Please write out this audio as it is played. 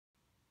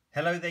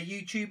Hello there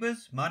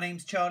YouTubers, my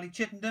name's Charlie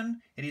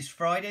Chittenden. It is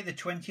Friday the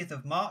 20th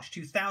of March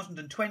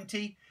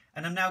 2020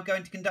 and I'm now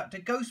going to conduct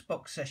a ghost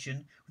box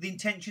session with the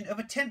intention of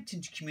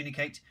attempting to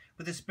communicate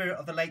with the spirit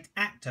of the late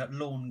actor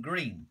Lorne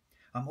Greene.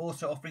 I'm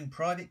also offering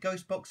private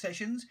ghost box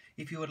sessions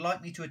if you would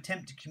like me to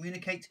attempt to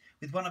communicate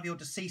with one of your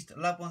deceased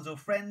loved ones or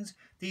friends.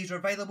 These are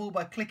available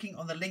by clicking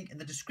on the link in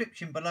the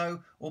description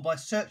below or by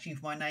searching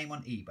for my name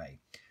on eBay.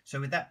 So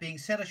with that being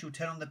said, I shall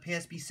turn on the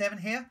PSP-7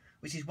 here,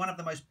 which is one of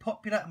the most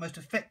popular and most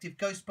effective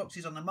ghost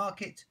boxes on the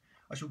market.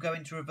 I shall go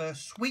into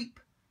reverse sweep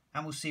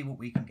and we'll see what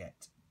we can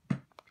get.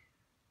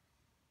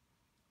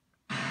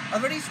 Are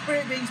there any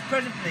spirit beings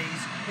present,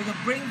 please, who can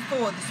bring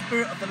forward the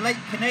spirit of the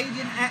late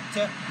Canadian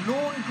actor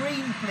Lorne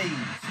Greene,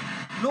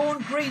 please?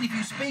 Lorne Greene, if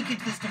you speak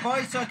into this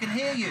device, I can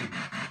hear you.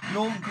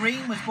 Lorne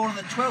Greene was born on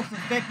the 12th of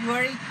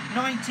February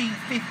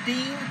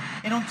 1915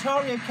 in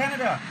Ontario,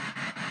 Canada.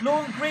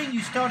 Lorne Greene,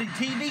 you starred in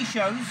TV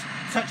shows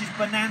such as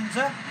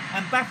Bonanza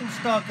and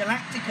Battlestar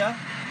Galactica.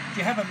 Do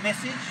you have a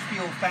message for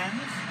your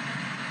fans?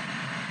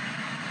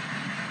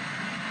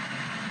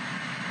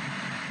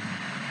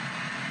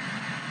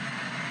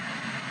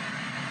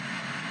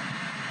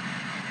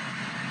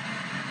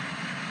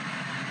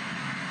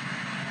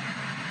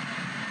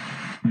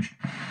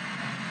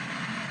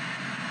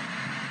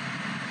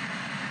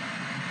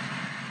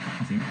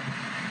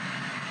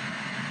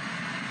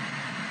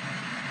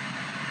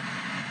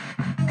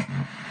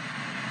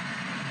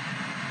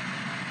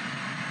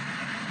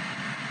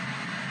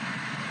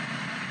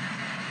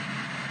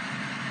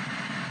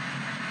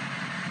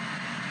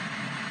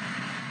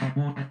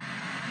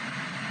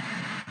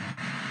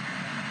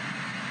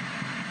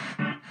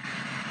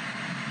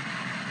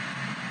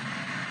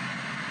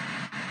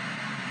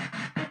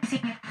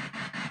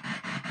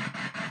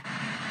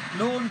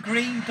 Lorne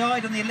Greene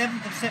died on the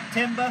 11th of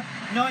September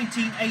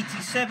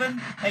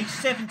 1987, aged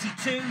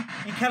 72,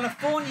 in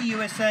California,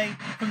 USA,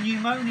 from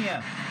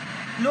pneumonia.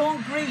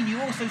 Lorne Greene,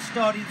 you also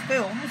starred in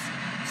films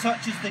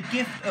such as The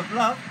Gift of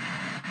Love.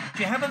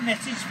 Do you have a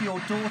message for your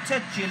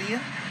daughter,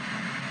 Gillian?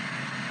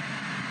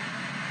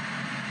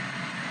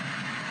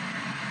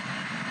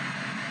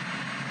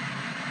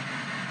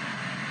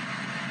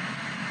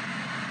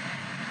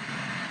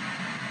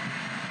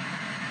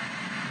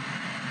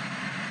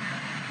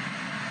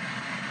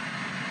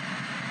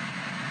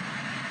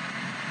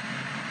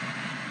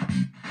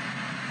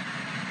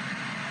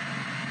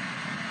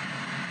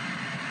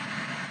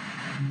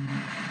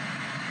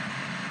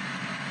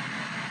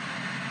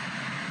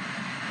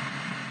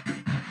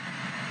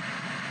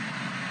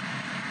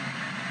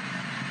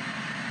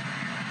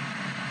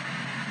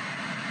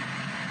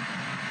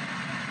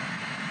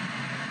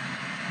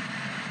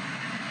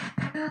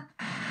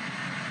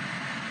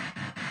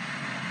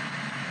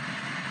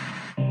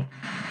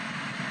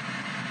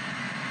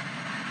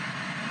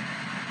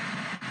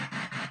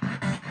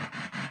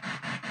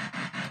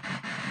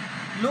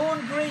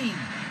 Lorne Greene,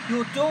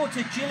 your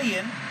daughter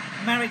Gillian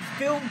married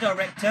film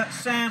director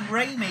Sam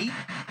Raimi.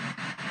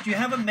 Do you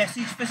have a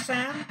message for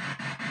Sam?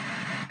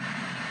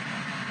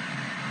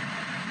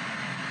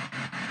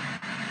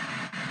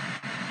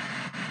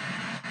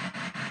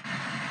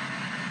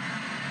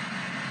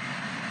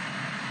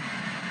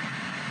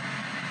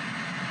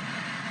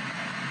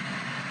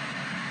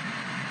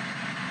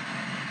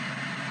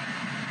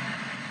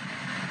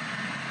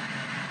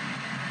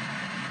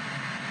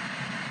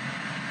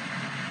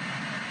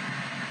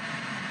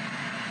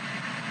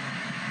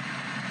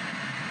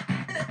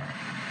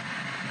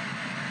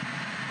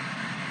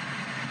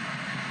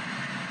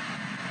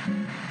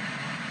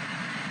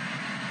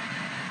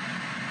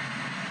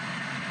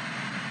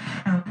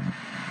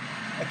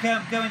 Okay,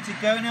 I'm going to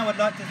go now. I'd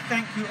like to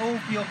thank you all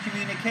for your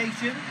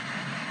communication,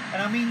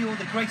 and I mean you all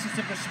the greatest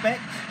of respect.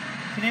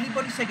 Can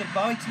anybody say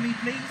goodbye to me,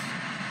 please?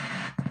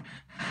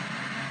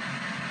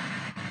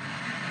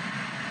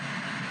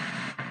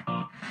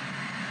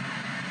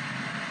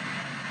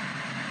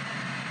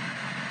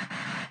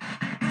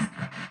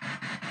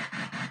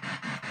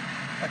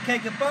 Okay,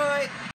 goodbye.